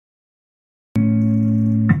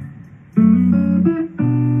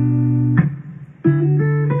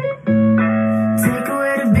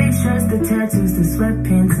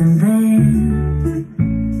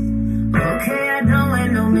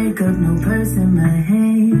in my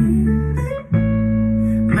hands.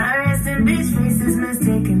 My resting bitch face is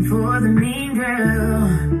mistaken for the mean girl.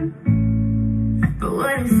 But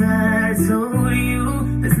what if I told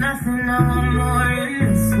you there's nothing I want more in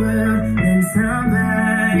this world than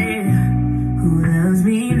somebody who loves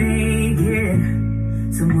me naked?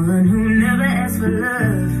 Someone who never asks for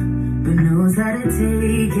love but knows how to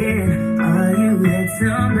take it. Are you that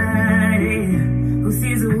somebody who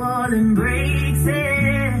sees a wall and breaks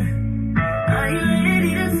it? Are you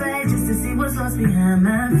ready to fight just to see what's lost behind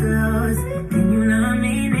my flaws? Can you love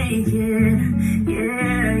me naked?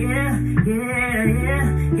 Yeah, yeah, yeah, yeah,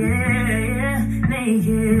 yeah, yeah,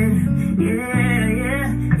 naked. Yeah, yeah,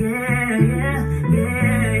 yeah, yeah, yeah,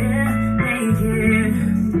 yeah, naked.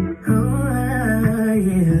 Oh,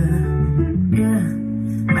 yeah, yeah.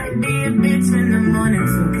 Might be a bitch in the morning,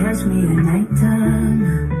 so catch me at nighttime.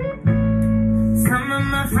 Some of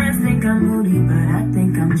my friends think I'm moody, but I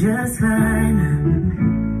think I'm just fine.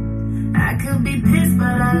 I could be pissed,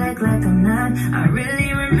 but I act like I'm not. I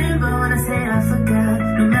really remember when I say I forgot.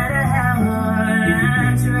 No matter how hard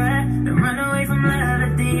I try to run away from love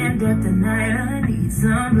at the end of the night, I need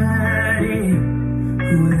somebody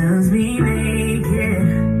who loves me naked.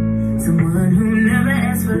 Someone who never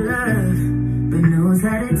asks for love but knows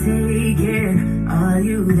how to take it. Are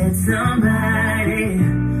you that somebody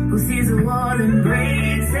who sees a wall and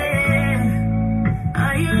breaks it?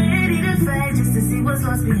 Are you ready to fight just to see what's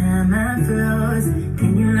lost behind my flaws?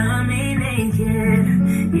 Can you love me naked?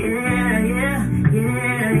 Yeah, yeah,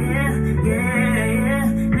 yeah, yeah, yeah, yeah,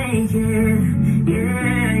 naked.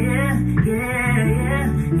 Yeah, yeah, yeah, yeah,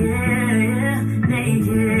 yeah, yeah,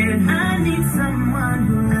 naked. I need someone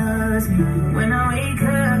who loves me when I wake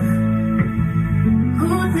up, who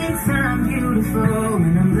thinks I'm beautiful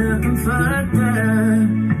when I'm looking fucked up.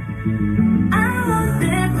 I want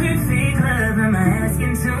that perfect love, am I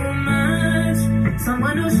asking too much?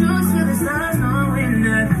 Someone who shoots for the stars, knowing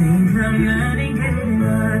nothing, I'm not good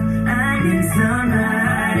enough. I need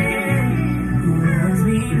somebody who loves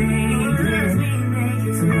me naked.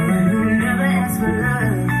 Someone who never asks for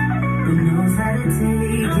love, but knows how to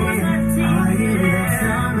take it. Are you that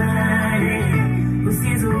somebody who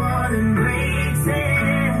sees a wall and breaks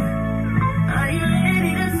it? Are you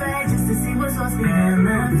ready to fight just to see what's lost behind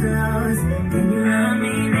my flaws? Can you love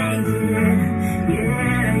me naked?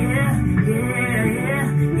 Yeah, yeah, yeah, yeah,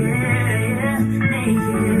 yeah, yeah,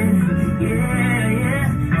 naked. Yeah, yeah,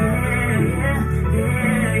 yeah, yeah,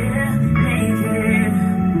 yeah, yeah, naked.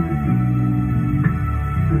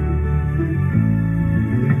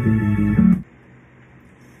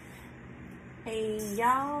 Hey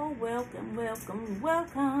y'all, welcome.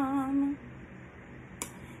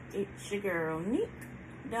 It's your girl Nick,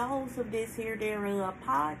 the host of this here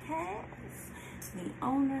podcast, the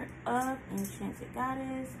owner of Enchanted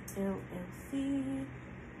Goddess LLC, skin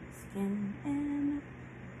and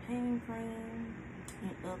pain cream,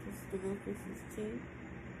 and other stuff too.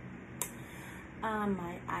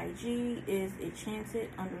 My IG is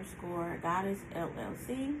Enchanted_Goddess LLC.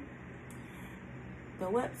 The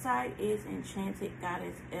website is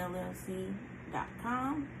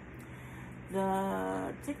enchantedgoddessllc.com.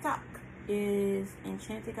 The TikTok is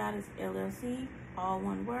Enchanted Goddess LLC, all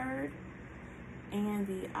one word. And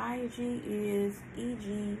the IG is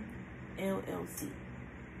EGLLC.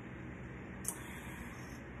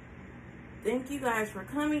 Thank you guys for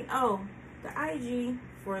coming. Oh, the IG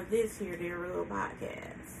for this here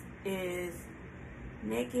podcast is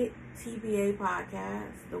Naked TBA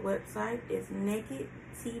Podcast. The website is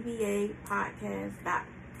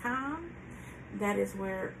nakedtbapodcast.com. That is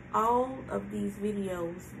where all of these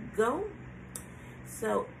videos go.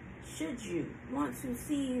 So, should you want to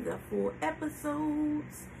see the full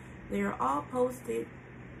episodes, they're all posted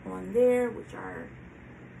on there, which are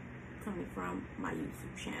coming from my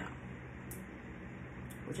YouTube channel,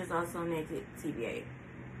 which is also Naked TBA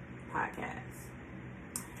Podcast.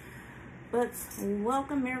 But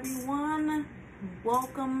welcome everyone.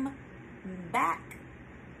 Welcome back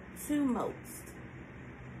to most.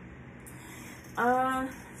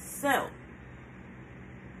 So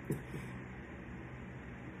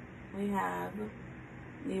we have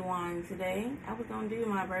the wine today. I was gonna do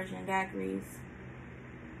my virgin daiquiris,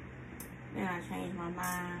 then I changed my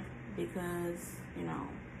mind because, you know,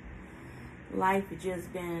 life has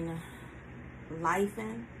just been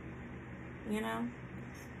lifing, you know.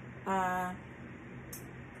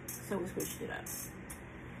 So we switched it up.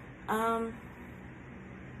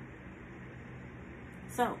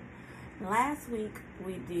 So last week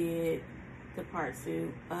we did the part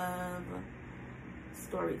 2 of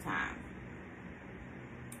story time.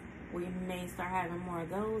 We may start having more of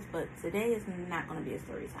those, but today is not going to be a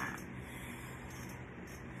story time.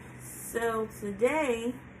 So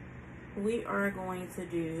today we are going to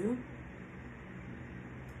do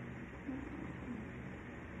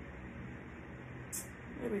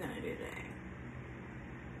what are we going to do today?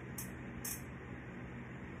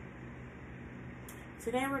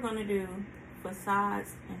 Today we're going to do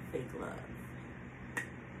facades and fake love.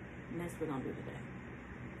 And that's what we're going to do today.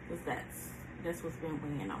 Because that's what's been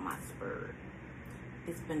weighing on my spirit.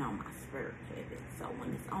 It's been on my spirit, Kevin. So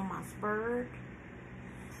when it's on my spirit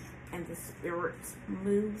and the spirit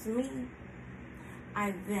moves me,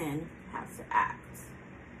 I then have to act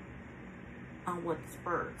on what the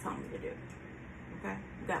spirit told me to do. Okay?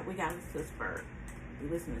 We got to listen to the spirit. You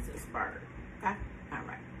listening to the spirit. Okay? All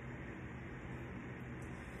right.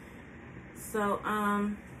 So,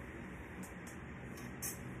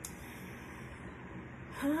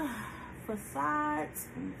 facades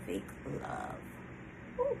and fake love.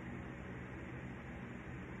 Ooh.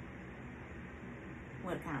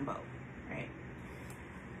 What a combo, right?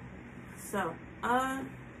 So,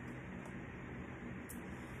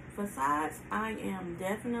 facades, I am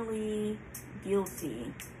definitely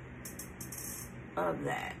guilty of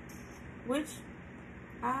that, which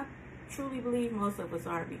I truly believe most of us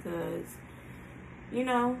are, because, you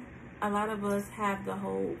know, a lot of us have the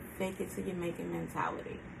whole fake it till you make it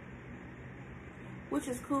mentality, which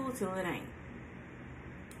is cool till it ain't.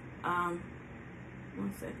 1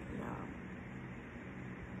 second, y'all.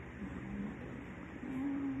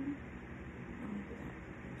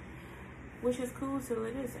 Which is cool till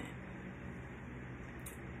it isn't.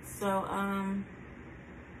 So,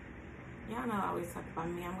 y'all know I always talk about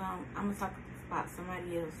me. I'm gonna talk about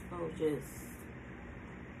somebody else for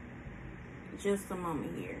just a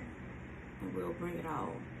moment here, and we'll bring it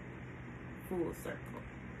all full circle.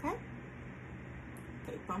 Okay?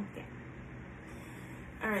 Okay, pumpkin.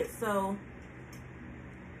 All right, so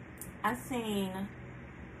I seen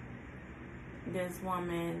this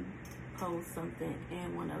woman post something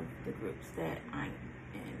in one of the groups that I'm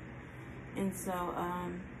in, and so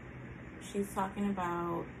she's talking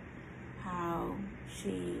about how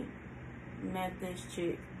she met this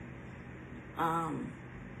chick, and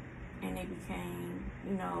they became,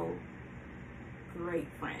 you know, great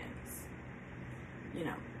friends. You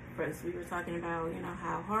know, first we were talking about, you know,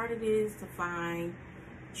 how hard it is to find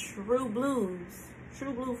true blue,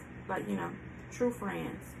 like, you know, true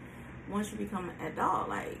friends once you become an adult.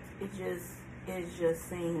 Like, it just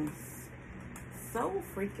seems so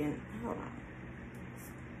freaking, hold on,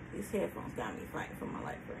 these headphones got me fighting for my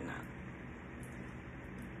life right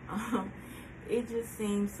now. It just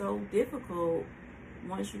seems so difficult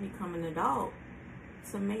once you become an adult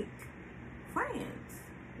to make friends.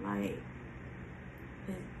 Like,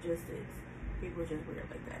 it just is. People just weird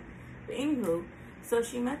like that. But anywho, so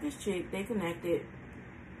she met this chick, they connected,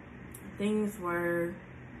 things were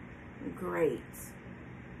great.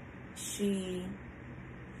 She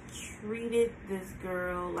treated this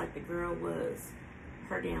girl like the girl was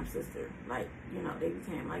her damn sister. Like, you know, they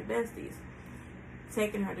became like besties.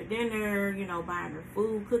 Taking her to dinner, you know, buying her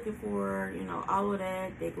food, cooking for her, you know, all of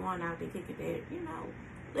that. They going out, they kicking it, you know,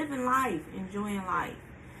 living life, enjoying life.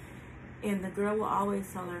 And the girl will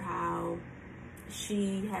always tell her how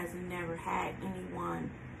she has never had anyone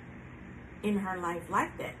in her life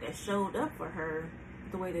like that showed up for her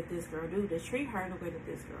the way that this girl do, to treat her the way that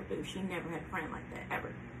this girl do. She never had a friend like that,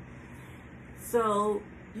 ever. So,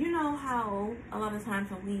 you know how a lot of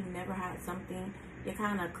times when we've never had something, you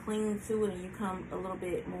kind of cling to it and you come a little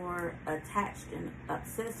bit more attached and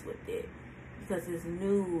obsessed with it because it's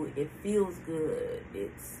new, it feels good,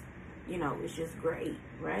 it's, you know, it's just great,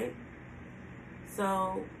 right?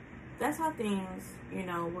 So that's how things, you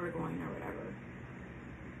know, were going or whatever.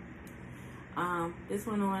 This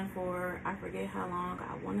went on for, I forget how long.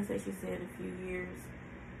 I want to say she said a few years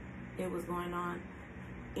it was going on.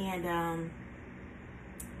 And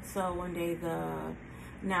so one day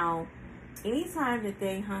now anytime that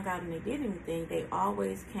they hung out and they did anything, they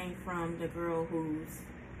always came from the girl who's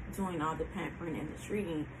doing all the pampering and the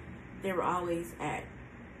treating. They were always at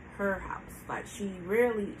her house. Like, she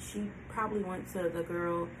probably went to the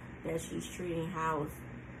girl that she's treating house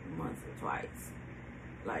once or twice.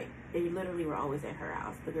 Like, they literally were always at her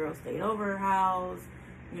house. The girl stayed over her house.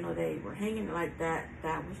 You know, they were hanging like that.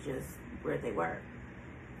 That was just where they were.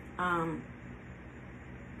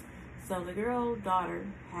 So the girl daughter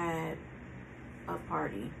had a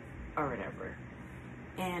party or whatever.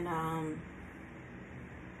 And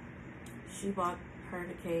she bought her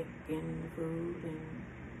the cake and the food and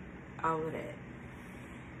all of that.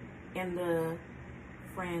 And the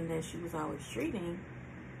friend that she was always treating,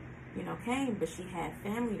 you know, came, but she had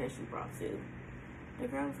family that she brought to. The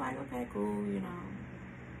girl was like, okay, cool, you know,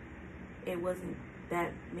 it wasn't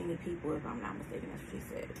that many people, if I'm not mistaken. That's what she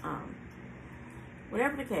said.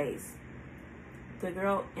 Whatever the case, the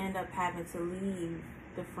girl ended up having to leave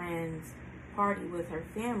the friend's party with her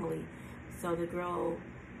family. So the girl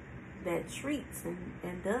that treats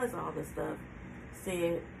and does all this stuff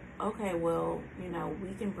said, okay, well, you know,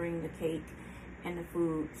 we can bring the cake and the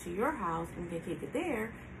food to your house and we can kick it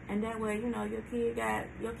there, and that way, you know, your kids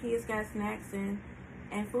got snacks and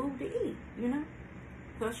food to eat, you know.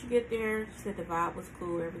 So she get there, she said the vibe was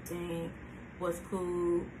cool, everything was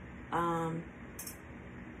cool.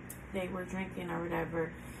 They were drinking or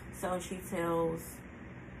whatever. So she tells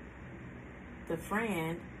the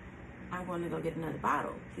friend, I'm going to go get another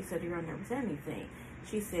bottle. She said, the girl never said anything.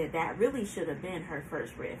 She said that really should have been her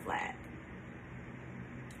first red flag.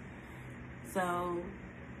 So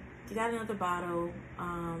she got another bottle.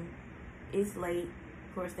 It's late.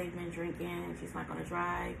 Of course, they've been drinking. She's not going to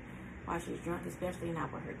drive while she's drunk, especially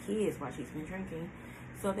not with her kids while she's been drinking.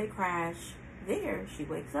 So they crash there. She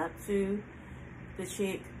wakes up to the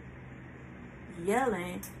chick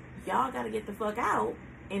yelling, y'all got to get the fuck out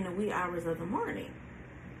in the wee hours of the morning.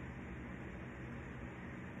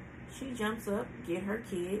 She jumps up, get her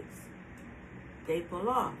kids. They pull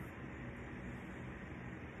off.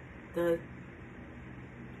 The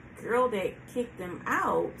girl that kicked them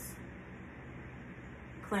out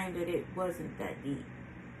claimed that it wasn't that deep.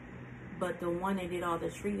 But the one that did all the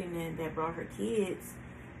treating and that brought her kids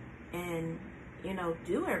and, you know,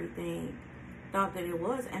 do everything, thought that it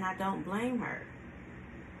was, and I don't blame her.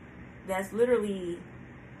 That's literally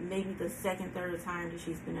maybe the second, third time that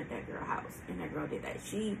she's been at that girl's house, and that girl did that.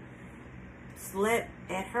 She slept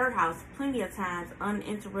at her house plenty of times,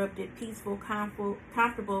 uninterrupted, peaceful,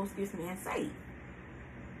 comfortable, and safe.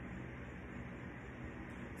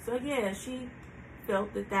 So yeah, she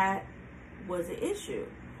felt that that was an issue,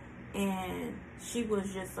 and she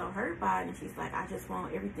was just so hurt by it, and she's like, I just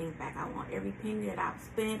want everything back. I want every penny that I've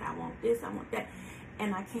spent. I want this, I want that.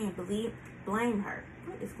 And I can't blame her.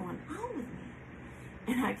 What is going on with me?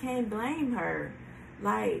 And I can't blame her,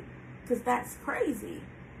 like, because that's crazy.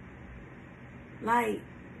 Like,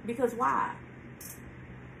 because why?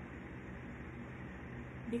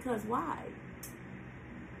 Because why?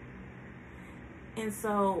 And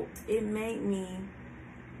so it made me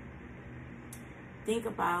think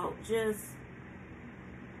about just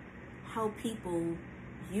how people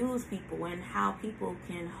use people and how people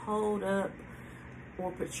can hold up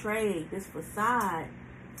or portray this facade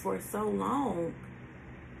for so long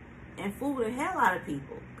and fool the hell out of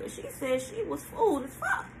people. Because she said she was fooled as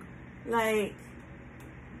fuck. Like,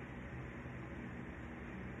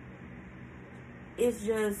 it's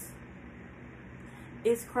just,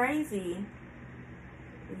 it's crazy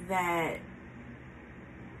that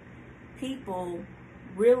people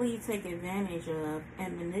really take advantage of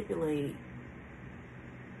and manipulate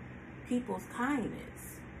people's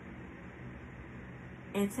kindness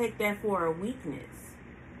and take that for a weakness.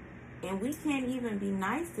 And we can't even be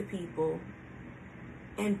nice to people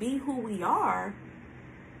and be who we are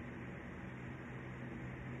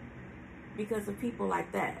because of people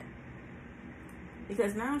like that.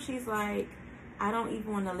 Because now she's like, I don't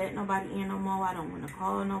even want to let nobody in no more. I don't want to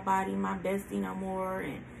call nobody my bestie no more.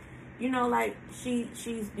 And, you know, like,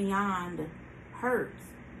 she's beyond hurt.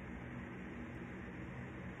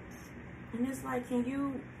 And it's like, can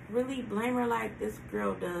you really blame her? Like, this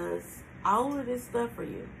girl does all of this stuff for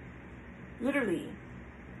you. Literally,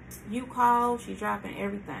 you call, she's dropping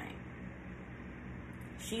everything.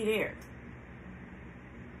 She there.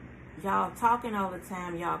 Y'all talking all the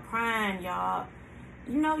time. Y'all crying. Y'all,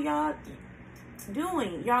 you know, y'all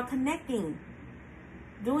doing, y'all connecting,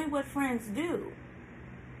 doing what friends do.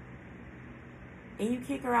 And you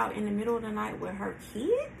kick her out in the middle of the night with her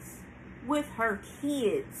kids? With her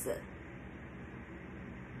kids.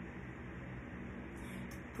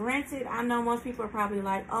 Granted, I know most people are probably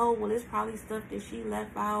like, oh, well, it's probably stuff that she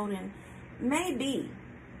left out, and maybe,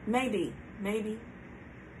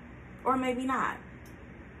 or maybe not.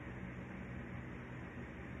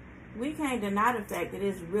 We can't deny the fact that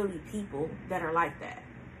it's really people that are like that.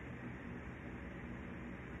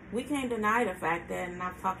 We can't deny the fact that, and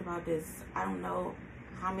I've talked about this, I don't know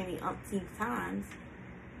how many umpteenth times,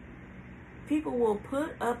 people will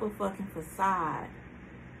put up a fucking facade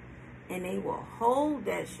and they will hold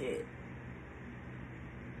that shit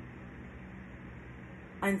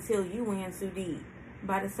until you in too deep.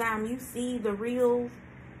 By the time you see the real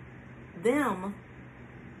them,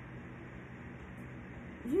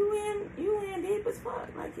 you in deep as fuck.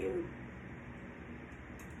 Like, you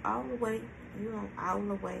all the way, you all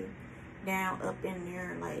the way down up in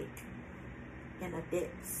there, like in the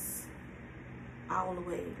depths, all the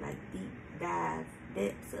way, like deep dive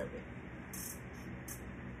depths of it.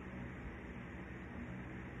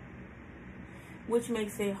 Which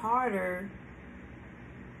makes it harder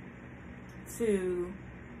to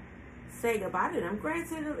say goodbye to them.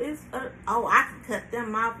 Granted, it's oh, I can cut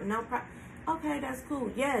them off, no problem. Okay, that's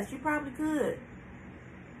cool. Yes, you probably could.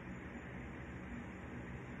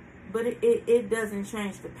 But it doesn't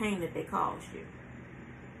change the pain that they caused you.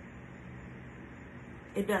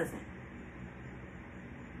 It doesn't.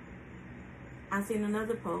 I seen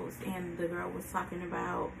another post, and the girl was talking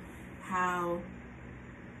about how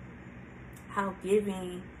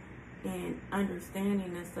giving and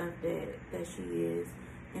understanding and stuff that she is,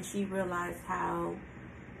 and she realized how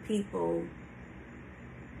people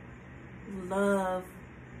love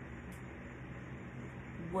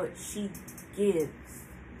what she gives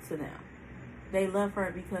to them. They love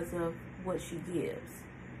her because of what she gives,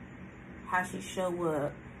 how she show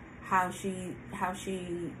up, how she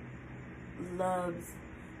loves.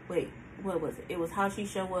 Wait, what was it? It was how she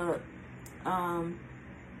show up,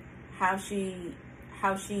 how she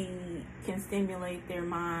can stimulate their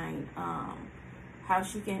mind, how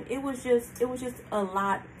she can. It was just a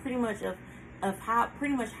lot, pretty much of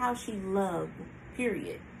how she loved.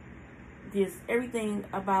 Period. Just everything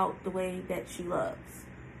about the way that she loves.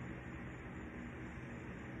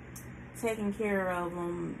 Taking care of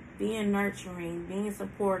them, being nurturing, being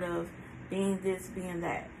supportive, being this, being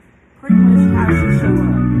that. Pretty much how she show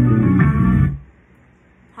up.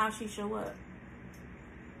 How she show up.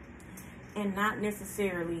 And not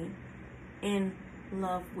necessarily in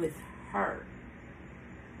love with her.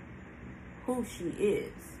 Who she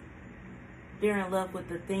is. They're in love with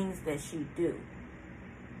the things that she do.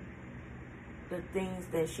 The things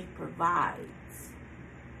that she provides.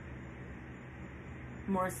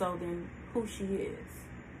 More so than who she is.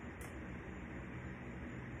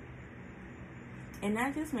 And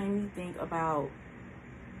that just made me think about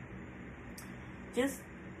just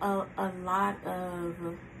a lot of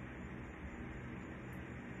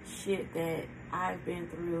shit that I've been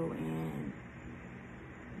through, and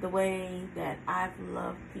the way that I've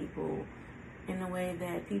loved people, and the way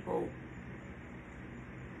that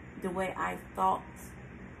the way I thought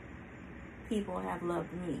people have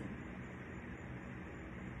loved me.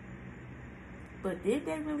 But did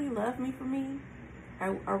they really love me for me?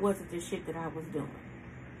 Or was it the shit that I was doing?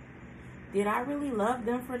 Did I really love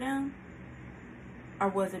them for them? Or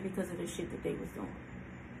was it because of the shit that they was doing?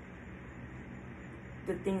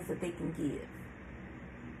 The things that they can give.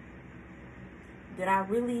 Did I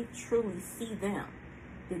really truly see them?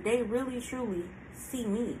 Did they really truly see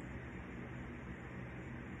me?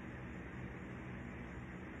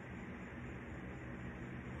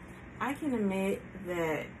 I can admit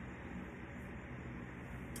that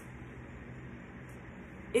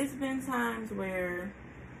it's been times where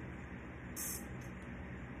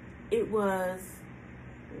it was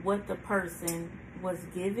what the person was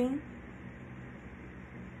giving,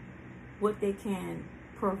 what they can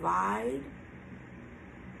provide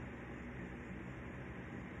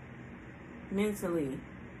mentally,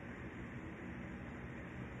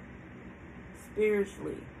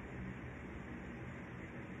 spiritually,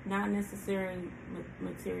 not necessarily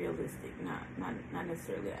materialistic, not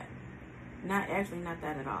necessarily that. Not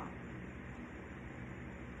that at all.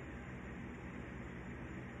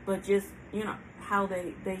 But just, how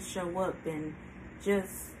they show up, and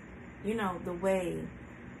just, the way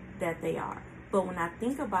that they are. But when I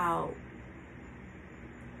think about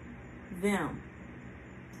them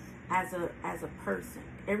as a person,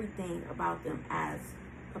 everything about them as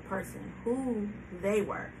a person, who they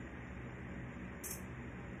were,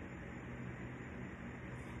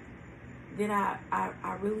 did I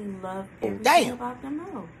really love everything about them?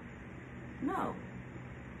 No.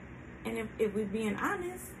 And if we're being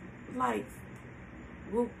honest, like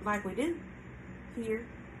we do here,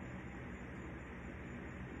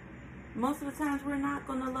 most of the times we're not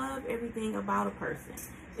going to love everything about a person.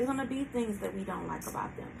 There's going to be things that we don't like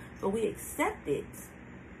about them, but we accept it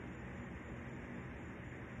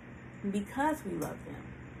because we love them.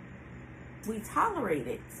 We tolerate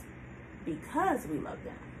it because we love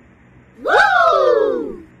them.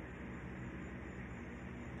 Woo!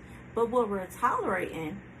 But what we're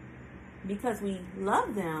tolerating because we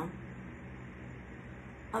love them,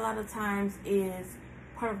 a lot of times is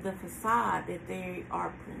part of the facade that they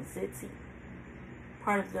are presenting.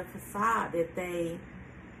 Part of the facade that they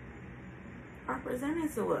are presenting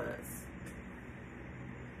to us.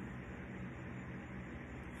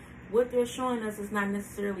 What they're showing us is not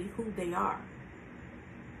necessarily who they are.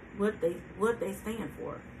 What they stand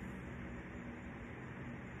for.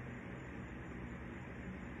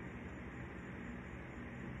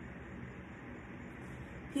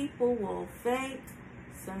 People will fake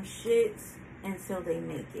some shits until they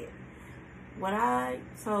make it. What I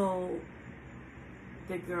told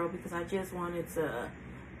the girl, because I just wanted to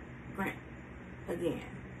grant, again,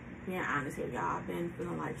 being honest here, y'all, I've been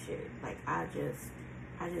feeling like shit. Like, I just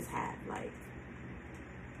have, like,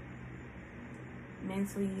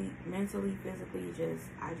 mentally, physically,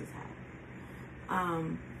 I just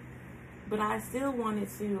have. But I still wanted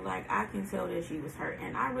to, like, I can tell that she was hurt,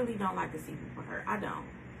 and I really don't like to see people hurt. I don't.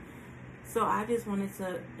 So I just wanted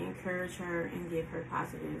to encourage her and give her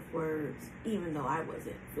positive words, even though I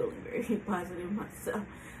wasn't feeling very positive myself.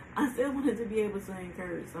 I still wanted to be able to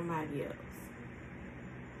encourage somebody else.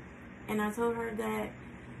 And I told her that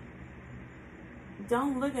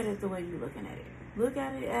don't look at it the way you're looking at it. Look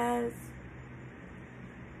at it as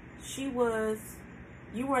you were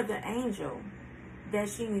the angel that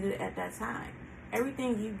she needed at that time.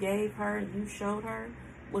 Everything you gave her, you showed her,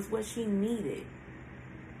 was what she needed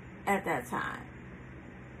at that time.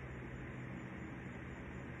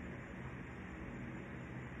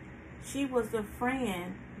 She was the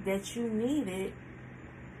friend that you needed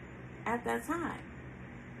at that time.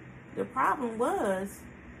 The problem was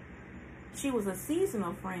she was a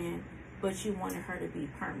seasonal friend, but you wanted her to be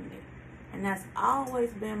permanent. And that's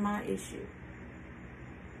always been my issue.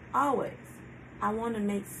 Always. I want to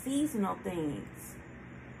make seasonal things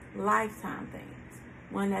lifetime things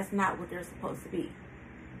when that's not what they're supposed to be.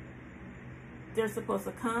 They're supposed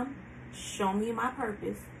to come, show me my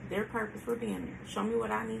purpose, their purpose for being there. Show me what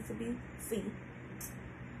I need to see.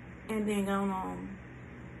 And then go on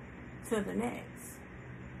to the next.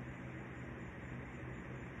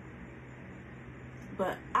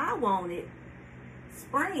 But I wanted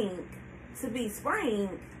spring to be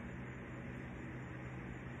spring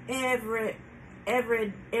every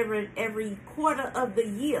quarter of the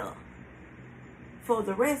year for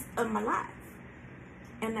the rest of my life.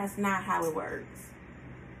 And that's not how it works.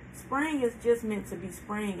 Spring is just meant to be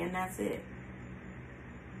spring, and that's it.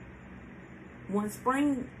 When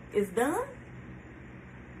spring is done,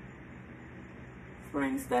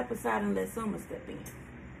 spring step aside and let summer step in.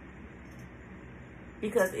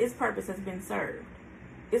 Because its purpose has been served.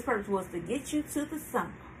 Its purpose was to get you to the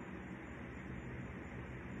summer.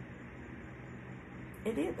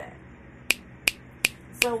 It did that.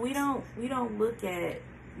 So we don't look at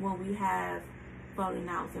when we have falling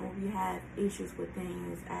outs and when we have issues with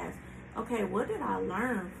things as, okay, what did I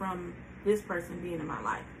learn from this person being in my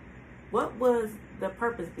life? What was the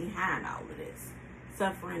purpose behind all of this?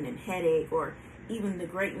 Suffering and headache, or even the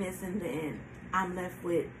greatness, and then I'm left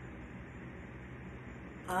with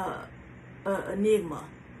enigma.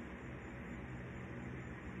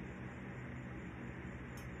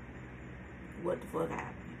 What the fuck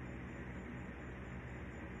happened?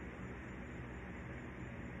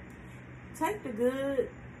 Take the good,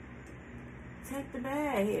 take the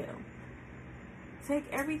bad, hell. Take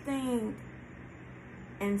everything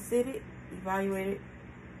and sit it, evaluate it.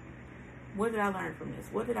 What did I learn from this?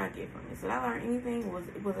 What did I get from this? Did I learn anything? Was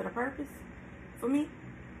it a purpose for me?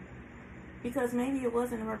 Because maybe it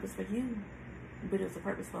wasn't a purpose for you, but it was a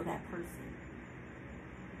purpose for that person.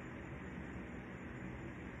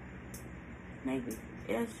 Maybe.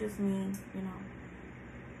 It's just me,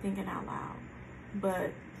 thinking out loud.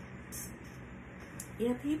 But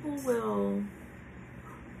yeah, people will.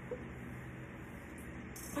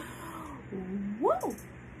 Whoa!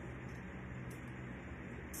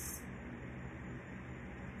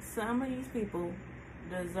 Some of these people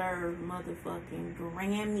deserve motherfucking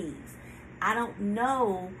Grammys. I don't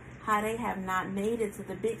know how they have not made it to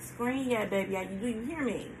the big screen yet, baby. Do you hear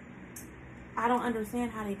me? I don't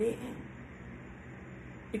understand how they didn't.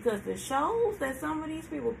 Because the shows that some of these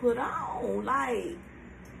people put on, like,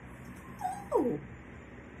 ooh,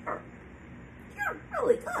 you're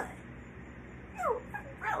really good. You're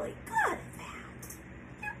really good at that.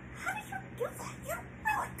 How did you do that? You're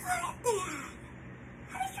really good at that.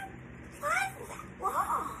 How did you live that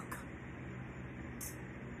long?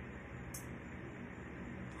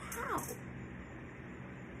 How?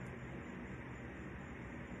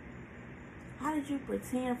 How did you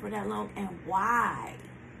pretend for that long, and why?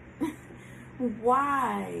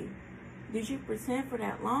 Why did you pretend for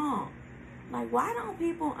that long? Like, why don't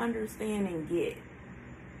people understand and get?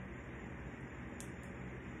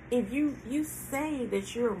 If you say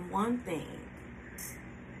that you're one thing,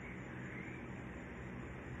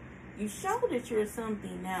 you show that you're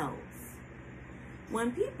something else.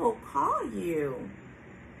 When people call you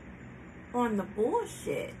on the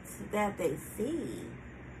bullshit that they see,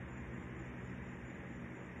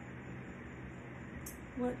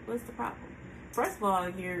 what's the problem? First of all,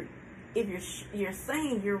 if you're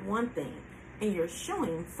saying you're one thing, and you're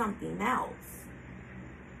showing something else.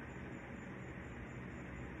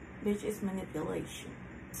 Bitch, it's manipulation.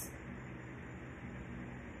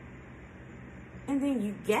 And then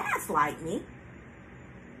you gaslight me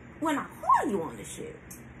when I call you on the shit.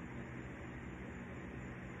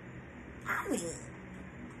 I mean,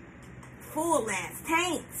 full ass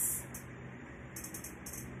tanks.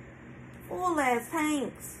 Full ass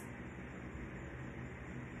tanks.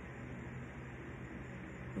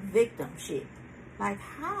 Victim shit. Like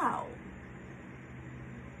how?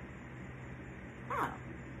 How?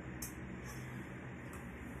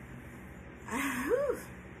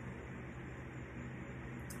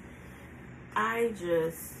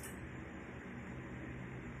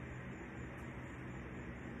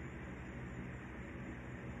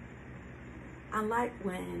 I like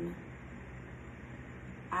when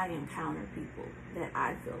I encounter people that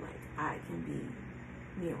I feel like I can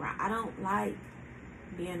be me around. I don't like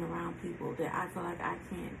being around people that I feel like I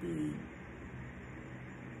can't be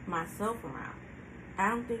myself around. I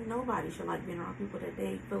don't think nobody should like being around people that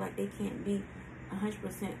they feel like they can't be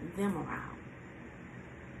 100% them around.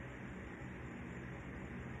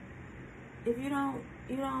 If you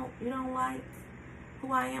don't like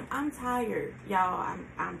who I am, I'm tired, y'all.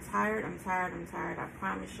 I'm tired. I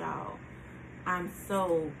promise y'all, I'm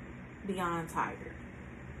so beyond tired.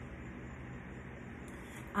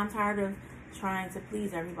 I'm tired of trying to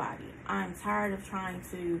please everybody. I'm tired of trying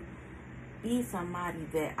to be somebody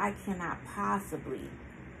that I cannot possibly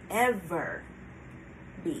ever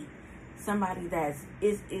be. Somebody that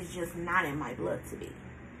is just not in my blood to be.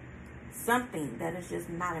 Something that is just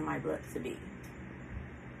not in my blood to be.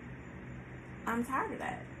 I'm tired of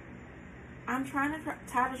that. I'm tired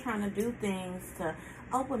of trying to do things to,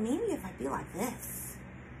 oh, but maybe if I be like this,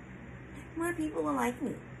 more people will like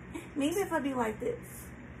me. Maybe if I be like this,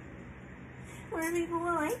 more people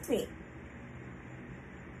will like me.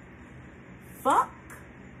 Fuck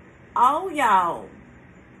all y'all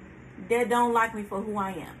that don't like me for who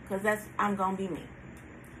I am. Because I'm going to be me.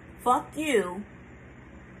 Fuck you,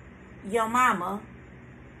 your mama,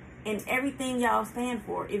 and everything y'all stand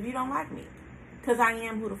for if you don't like me. Because I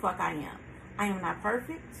am who the fuck I am. I am not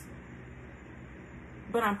perfect,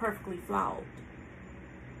 but I'm perfectly flawed.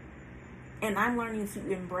 And I'm learning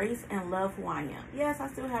to embrace and love who I am. Yes, I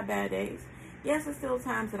still have bad days. Yes, there's still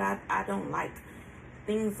times that I don't like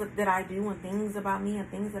things that I do and things about me and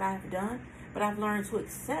things that I have done. But I've learned to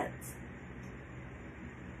accept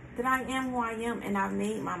that I am who I am and I've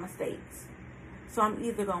made my mistakes. So I'm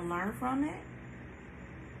either going to learn from it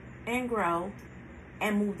and grow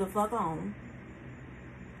and move the fuck on,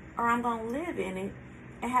 or I'm going to live in it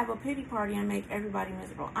and have a pity party and make everybody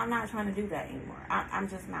miserable. I'm not trying to do that anymore. I'm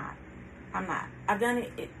just not. I'm not. I've done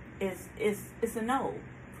it. It's a no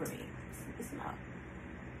for me. It's a no.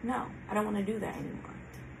 No, I don't want to do that anymore.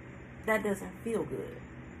 That doesn't feel good.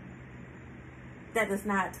 That does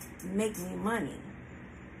not make me money.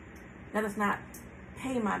 That does not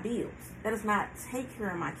pay my bills. That does not take care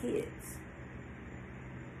of my kids.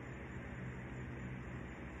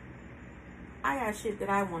 I got shit that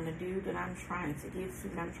I want to do, that I'm trying to get to,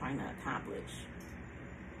 that I'm trying to accomplish.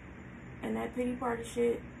 And that pity party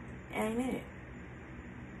shit ain't it.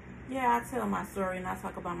 Yeah, I tell my story and I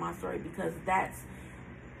talk about my story because that's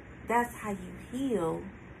how you heal.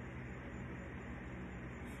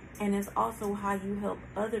 And it's also how you help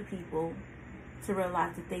other people to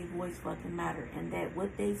realize that their voice fucking matter and that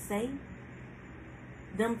what they say,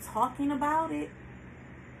 them talking about it,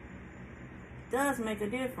 does make a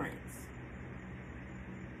difference.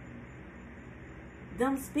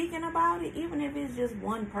 Them speaking about it, even if it's just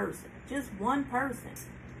one person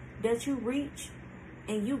that you reach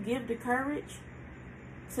and you give the courage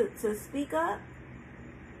to speak up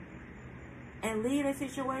and lead a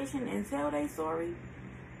situation and tell their story,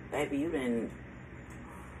 baby, you didn't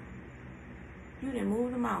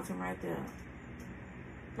move the mountain right there.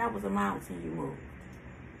 That was a mountain you moved.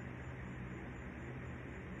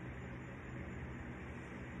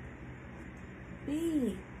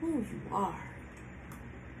 Be who you are.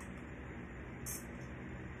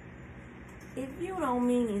 If you don't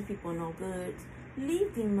mean these people no good,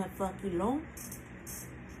 leave them the fuck alone.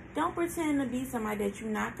 Don't pretend to be somebody that you're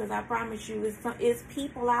not, because I promise you, it's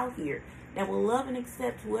people out here that will love and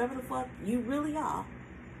accept whoever the fuck you really are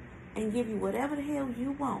and give you whatever the hell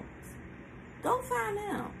you want. Go find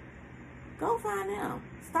them. Go find them.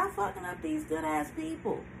 Stop fucking up these good ass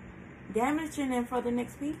people, damaging them for the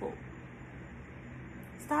next people.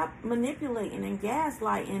 Stop manipulating and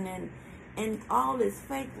gaslighting and all this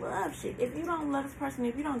fake love shit. If you don't love this person,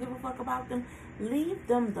 if you don't give a fuck about them, leave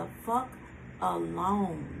them the fuck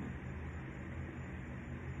alone.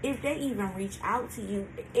 If they even reach out to you,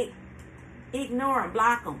 ignore them,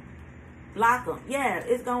 block them. Block them. Yeah,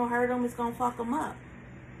 it's going to hurt them. It's going to fuck them up.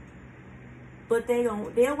 But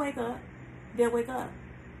they'll wake up. They'll wake up.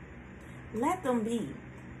 Let them be.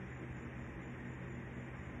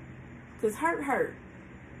 Because hurt.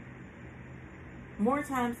 More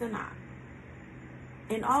times than not.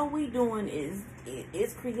 And all we doing is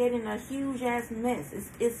creating a huge ass mess.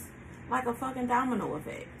 It's like a fucking domino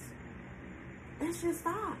effect. Let's just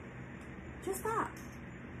stop. Just stop.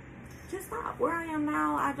 Just stop. Where I am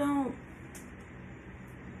now, I don't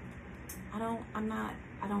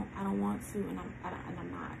want to, and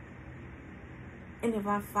I'm not. And if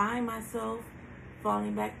I find myself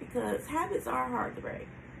falling back, because habits are hard to break.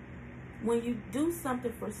 When you do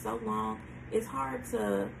something for so long, it's hard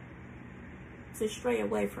to stray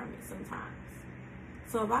away from it sometimes.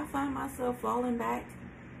 So if I find myself falling back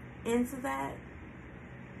into that,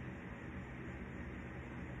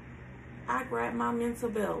 I grab my mental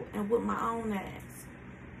belt and whip my own ass.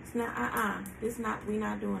 It's not, it's not, we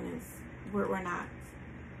not doing this. We're not.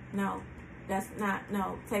 No, that's not,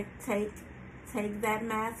 no. Take that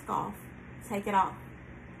mask off. Take it off.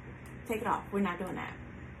 Take it off. We're not doing that.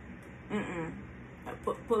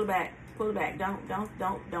 Pull it back. Pull it back.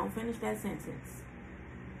 Don't finish that sentence.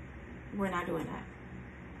 We're not doing that.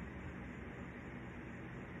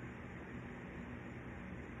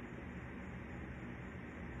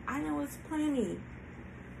 I know it's plenty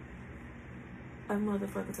of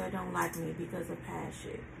motherfuckers that don't like me because of past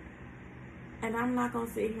shit. And I'm not gonna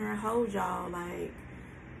sit here and hold y'all like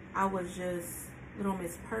I was just Little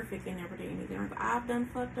Miss Perfect and never did anything. I've done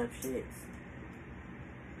fucked up shits.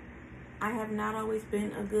 I have not always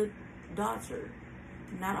been a good daughter,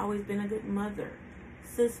 not always been a good mother,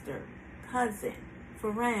 sister, cousin,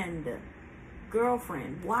 friend,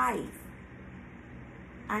 girlfriend, wife.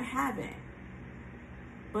 I haven't.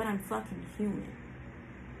 But I'm fucking human.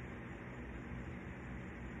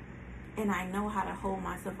 And I know how to hold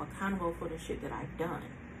myself accountable for the shit that I've done.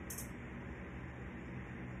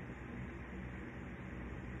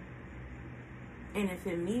 And if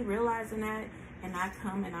it's me realizing that, and I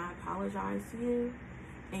come and I apologize to you,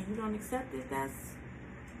 and you don't accept it, that's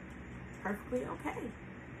perfectly okay.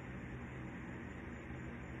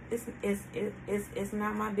 It's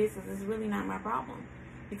not my business. It's really not my problem.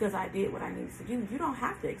 Because I did what I needed to do. You don't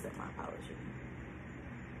have to accept my apology.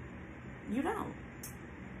 You don't.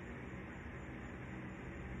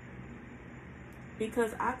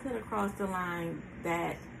 Because I could have crossed the line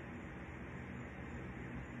that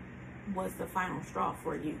was the final straw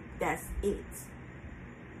for you. That's it.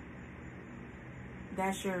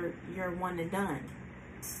 That's your one and done.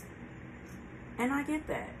 And I get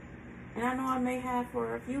that. And I know I may have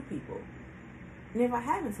for a few people. And if I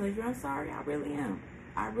haven't told you, I'm sorry. I really am.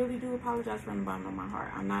 I really do apologize from the bottom of my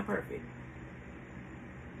heart. I'm not perfect.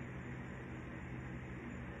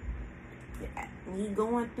 Me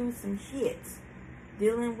going through some shit.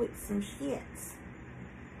 Dealing with some shit.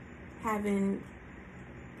 Having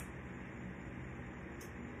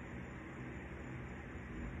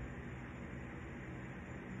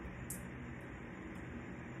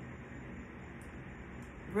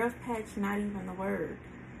rough patch, not even the word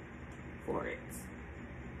for it.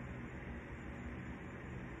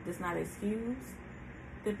 Does not excuse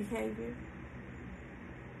the behavior.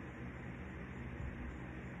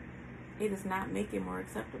 It does not make it more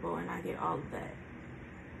acceptable, and I get all of that.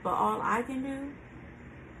 But all I can do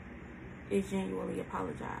is genuinely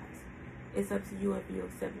apologize. It's up to you if you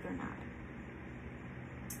accept it or not.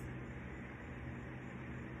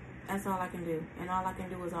 That's all I can do. And all I can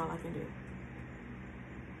do is all I can do.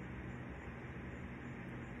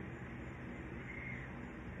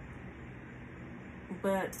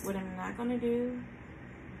 But what I'm not gonna do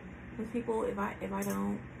with people, if I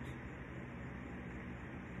don't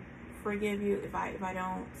forgive you, if I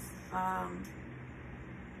don't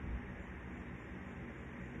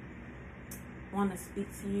want to speak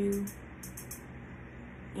to you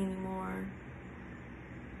anymore,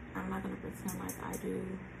 I'm not gonna pretend like I do.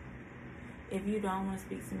 If you don't want to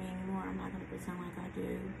speak to me anymore, I'm not gonna pretend like I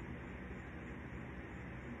do.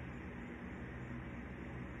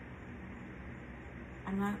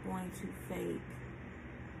 I'm not going to fake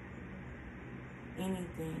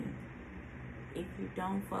anything. If you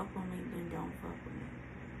don't fuck with me, then don't fuck with me.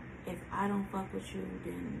 If I don't fuck with you,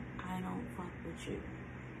 then I don't fuck with you.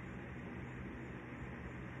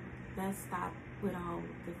 Let's stop with all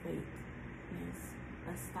the fakeness.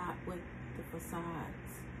 Let's stop with the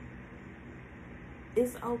facades.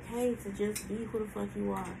 It's okay to just be who the fuck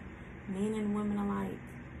you are. Men and women alike.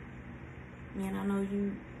 Man, I know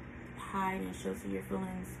you hide and show your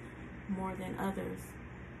feelings more than others.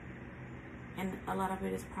 And a lot of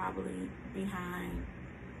it is probably behind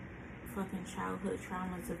fucking childhood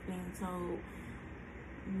traumas of being told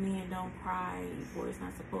men don't cry, boys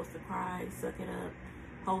not supposed to cry, suck it up,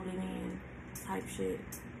 hold it in, type shit.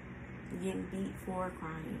 Getting beat for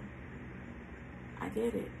crying. I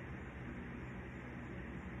get it.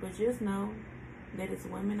 But just know that it's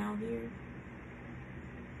women out here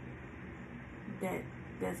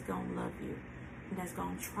that's gonna love you. And that's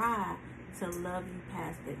gonna try to love you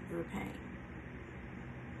past your pain.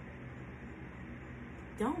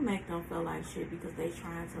 Don't make them feel like shit because they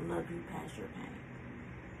trying to love you past your pain.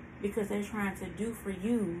 Because they're trying to do for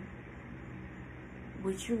you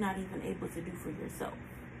what you're not even able to do for yourself.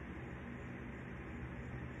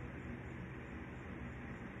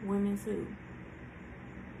 Women too.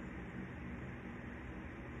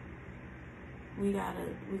 We gotta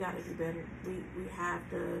do better. We have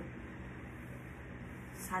to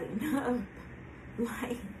tighten up.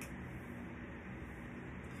 Like,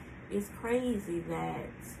 it's crazy that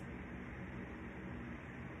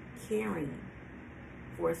caring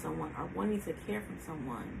for someone or wanting to care for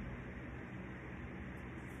someone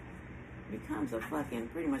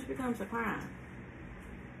pretty much becomes a crime.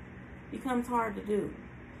 Becomes hard to do.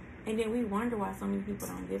 And then we wonder why so many people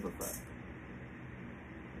don't give a fuck.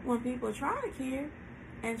 When people try to care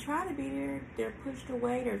and try to be there, they're pushed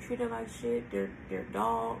away, they're treated like shit, they're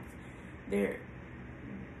dogs, they're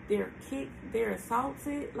kicked, they're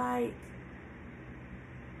assaulted, like,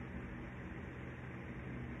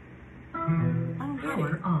 I don't get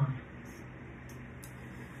it. Off.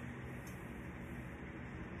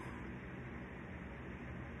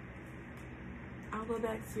 I'll go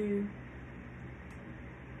back to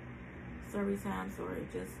story time story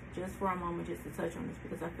just for a moment, just to touch on this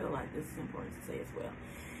because I feel like this is important to say as well.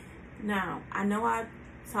 Now, I know I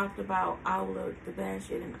talked about all of the bad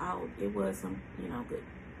shit and it was some, good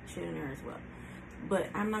shit in there as well. But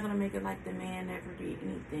I'm not going to make it like the man never did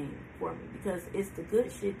anything for me because it's the good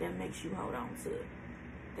shit that makes you hold on to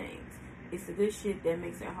things. It's the good shit that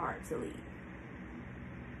makes it hard to leave.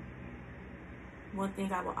 One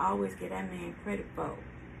thing I will always give that man credit for.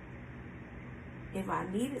 If I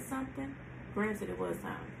needed something, granted it was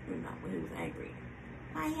time, when he was angry.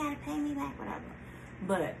 Why you gotta pay me back, whatever.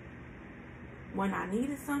 But when I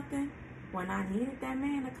needed something, when I needed that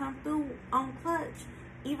man to come through on clutch,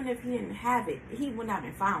 even if he didn't have it, he went out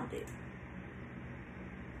and found it.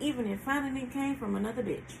 Even if finding it came from another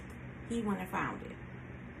bitch, he went and found it.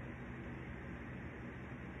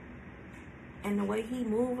 And the way he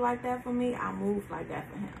moved like that for me, I moved like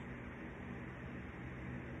that for him.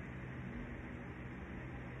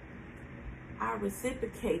 I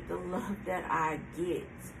reciprocate the love that I get.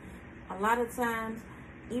 A lot of times,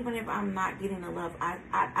 even if I'm not getting the love, I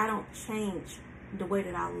don't change the way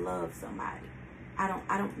that I love somebody. I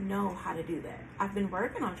don't know how to do that. I've been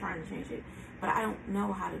working on trying to change it, but I don't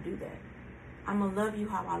know how to do that. I'm gonna love you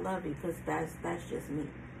how I love you because that's just me.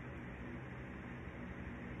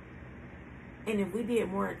 And if we did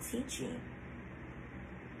more teaching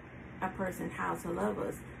a person how to love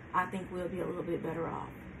us, I think we'll be a little bit better off.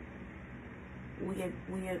 We'd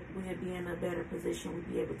be in a better position.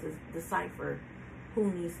 We'd be able to decipher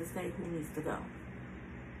who needs to stay, who needs to go.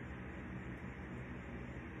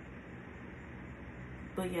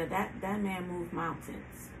 But yeah, that man moved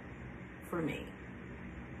mountains for me.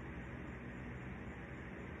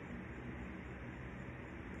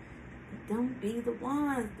 Don't be the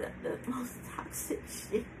ones, the most toxic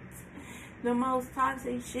shit. The most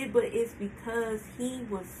toxic shit, but it's because he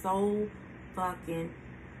was so fucking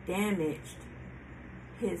damaged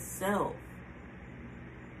himself.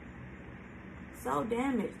 So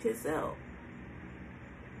damaged himself.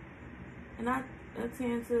 And I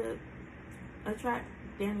tend to attract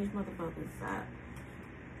damaged motherfuckers.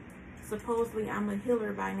 Supposedly I'm a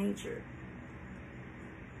healer by nature.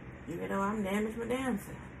 Even though I'm damaged my damn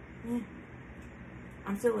self. Yeah.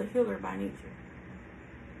 I'm still a healer by nature.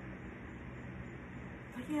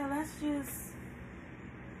 But yeah, let's just,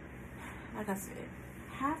 like I said,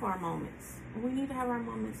 have our moments. When we need to have our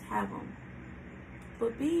moments, have them.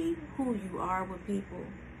 But be who you are with people.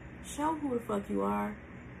 Show who the fuck you are.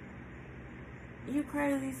 You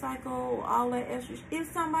crazy, psycho, all that extra.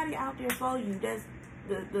 If somebody out there for you that's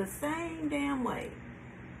the same damn way,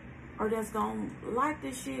 or that's gonna like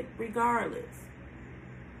this shit regardless,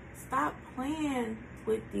 stop playing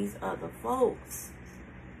with these other folks.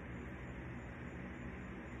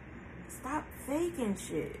 Stop faking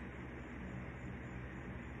shit.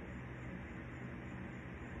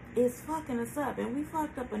 It's fucking us up, and we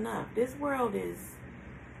fucked up enough. This world is,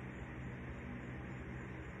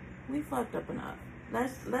 we fucked up enough.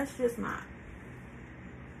 Let's just not.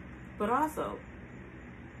 But also,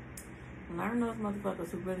 learn those motherfuckers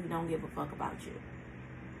who really don't give a fuck about you.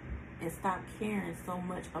 And stop caring so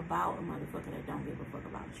much about a motherfucker that don't give a fuck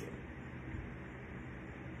about you.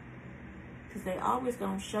 Because they always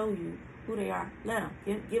gonna show you who they are. Let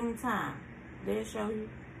them. Give them time. They'll show you.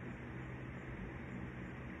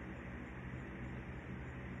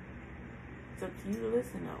 It's up to you to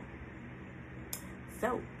listen though.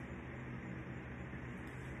 So,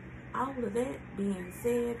 all of that being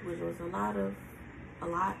said, which was a lot,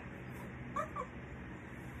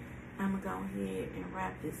 I'm going to go ahead and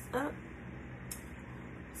wrap this up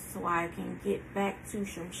so I can get back to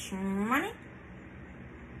some money.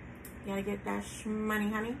 Gotta get that money,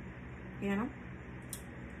 honey. You know?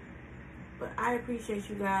 But I appreciate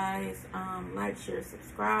you guys. Like, share,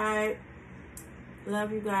 subscribe.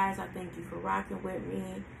 Love you guys. I thank you for rocking with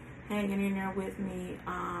me, hanging in there with me.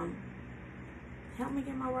 Help me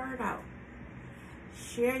get my word out.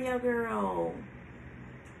 Share your girl.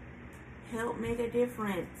 Help make a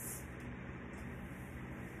difference.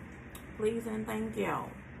 Please and thank y'all.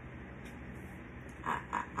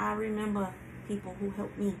 I remember people who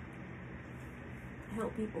helped me.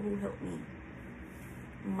 Help people who helped me.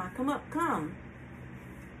 When I come up, I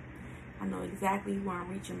know exactly who I'm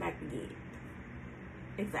reaching back to get.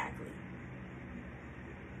 Exactly.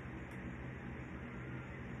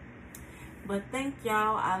 But thank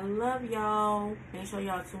y'all. I love y'all. Make sure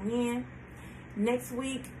y'all tune in. Next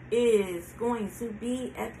week is going to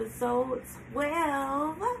be episode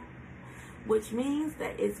 12, which means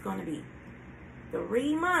that it's going to be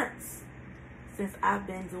 3 months since I've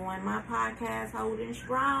been doing my podcast, Holding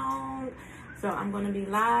Strong. So I'm going to be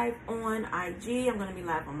live on IG. I'm going to be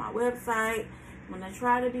live on my website. I'm going to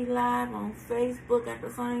try to be live on Facebook at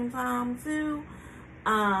the same time too.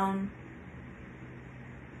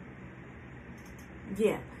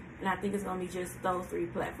 Yeah, and I think it's going to be just those 3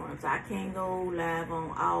 platforms. I can't go live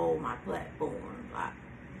on all my platforms.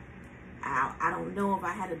 I don't know if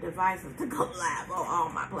I had a device to go live on all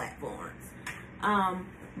my platforms.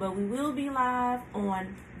 But we will be live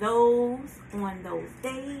on those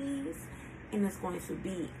days. And it's going to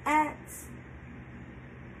be at,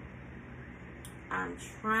 I'm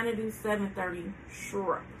trying to do 7:30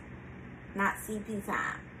 sharp. Not CP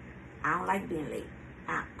time. I don't like being late.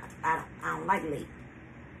 I don't like late.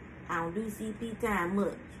 I don't do CP time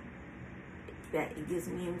much. That it gives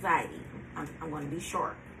me anxiety. I'm going to be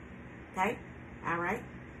short. Okay? Alright?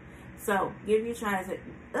 So, give you guys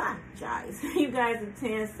you guys a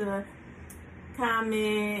chance to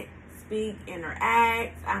comment, speak,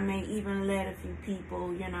 interact. I may even let a few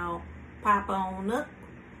people, pop on up.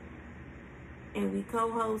 And we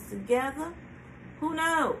co-host together. Who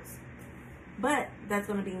knows? But that's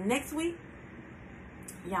going to be next week.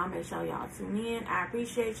 Y'all make sure y'all tune in. I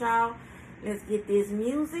appreciate y'all. Let's get this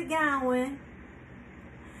music going.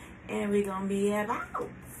 And we're going to be about.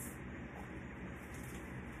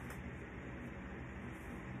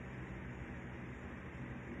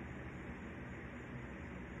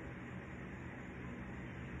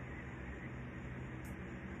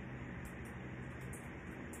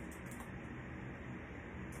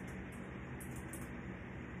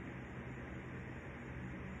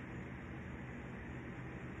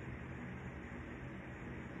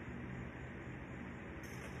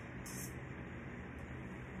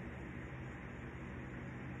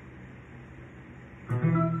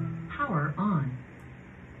 Power on.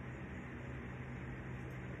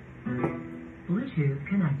 Bluetooth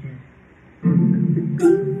connected.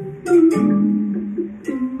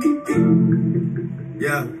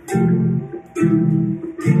 Yeah.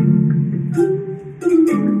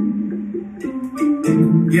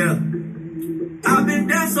 Yeah. I've been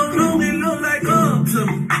down so long it look like up to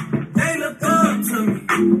me. They look up to me.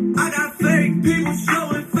 I got fake people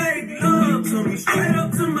showing fake love to me. Straight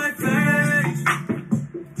up to my face.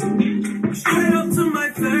 Straight up to my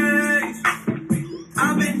face.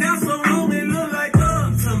 I've been down so long it look like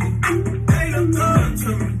up to me. They look up to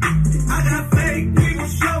me. I got fake people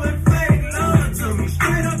showing fake love to me.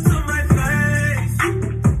 Straight up to my face.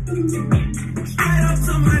 Straight up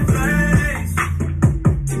to my face.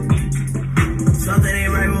 Something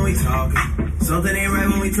ain't right when we talking. Something ain't right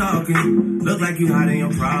when we talking. Look like you hiding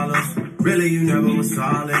your problems. Really you never was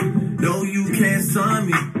solid. No, you can't son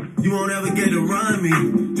me. You won't ever get to run me.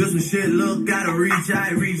 Just when shit look, gotta reach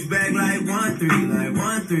out, reach back like 1-3, like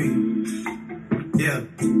 1-3. Yeah.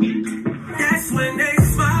 That's when they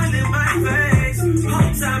smile in my face.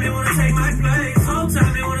 Whole time they wanna take my place. Whole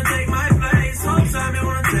time they wanna take my place. Whole time they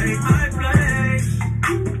wanna take my place.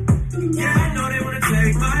 Yeah, I know they wanna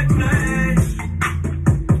take my place.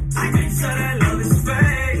 I can tell that love is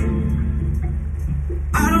fake.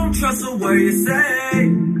 I don't trust trust a word you say.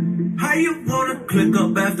 How you wanna click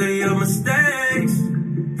up after your mistakes?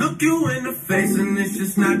 Look you in the face and it's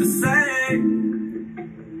just not the same.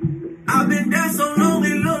 I've been down so long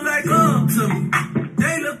it look like up to me.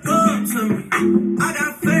 They look up to me. I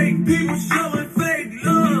got fake people showing fake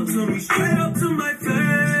love to me. Straight up to my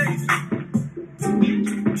face.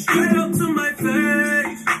 Straight up to my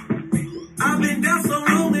face. I've been down so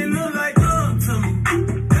long it look like up to me.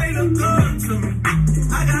 They look up to me.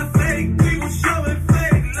 I got fake people showing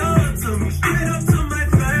fake love to me. Straight up to my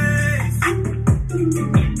face.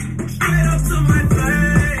 Straight up to my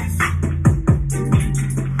face.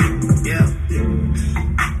 Yeah.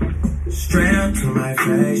 Straight up to my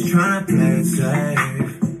face, tryna play it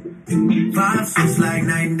safe. 5, 6 like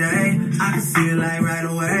night and day. I can see it like right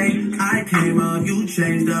away. I came up, you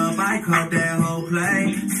changed up. I caught that whole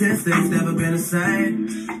play. Since things never been the same.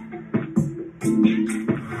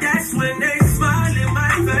 That's when they smile in my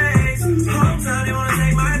face. Whole time they wanna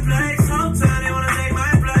take my place. Whole time they wanna take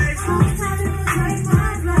my place. Whole time they wanna take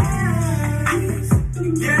my place.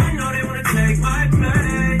 Yeah, I know they wanna take my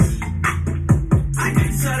place. I can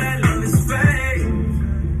tell that love is fake.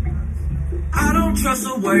 I don't trust a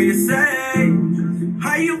word you say.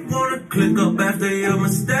 How you wanna click up after your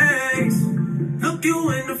mistakes? Look you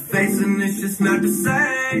in the face and it's just not the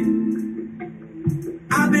same.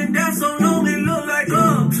 I've been down so long it look like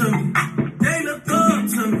up to me. They look up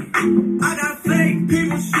to me. I got fake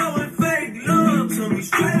people showing fake love to me.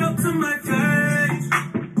 Straight up to my face.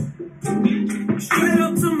 Straight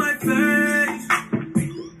up to my face.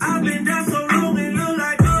 I've been down so long it look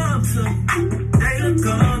like up to me. They look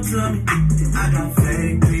up to me. I got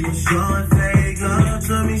fake people showing fake love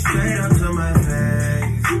to me. Straight up to my face.